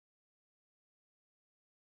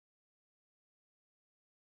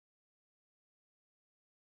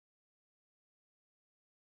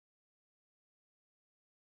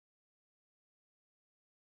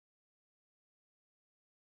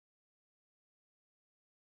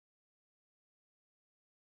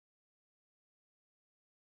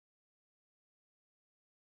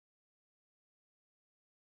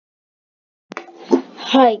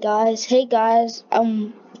Hi guys, hey guys, I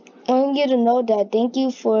want you to know that thank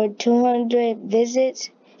you for 200 visits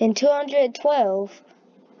and 212.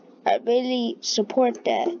 I really support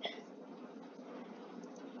that.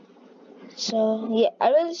 So yeah, I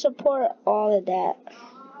really support all of that.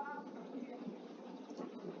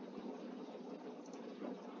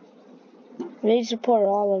 Really support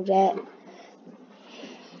all of that.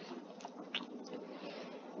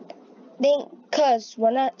 Cause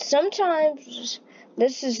sometimes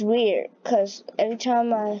this is weird, cause every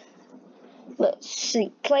time I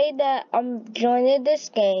play that, I'm joining this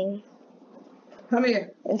game. Come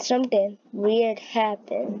here. And something weird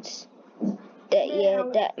happens.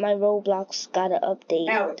 That my Roblox got an update.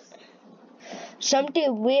 Alex.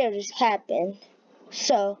 Something weird has happened.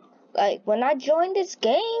 So, like, when I join this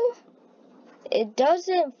game, it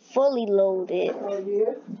doesn't fully load it. Oh,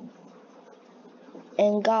 yeah?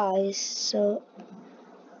 And guys, so,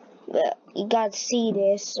 well, you gotta see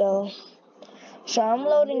this, so I'm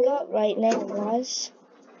loading up right now, guys.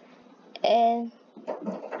 And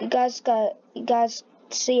you guys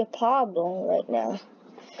see a problem right now.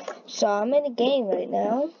 So I'm in a game right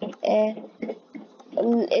now, and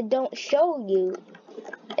it don't show you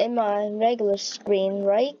in my regular screen,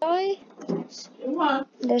 right, guys?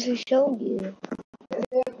 It doesn't show you.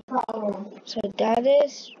 So that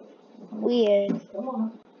is weird,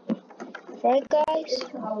 right, guys?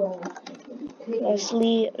 Let's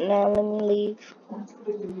leave. Now let me leave.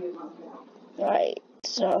 Alright,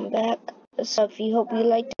 so I'm back. So if you hope you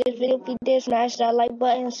liked this video, if you did, smash that like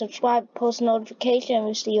button, subscribe, post notification, and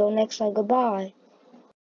we'll see you next time. Goodbye.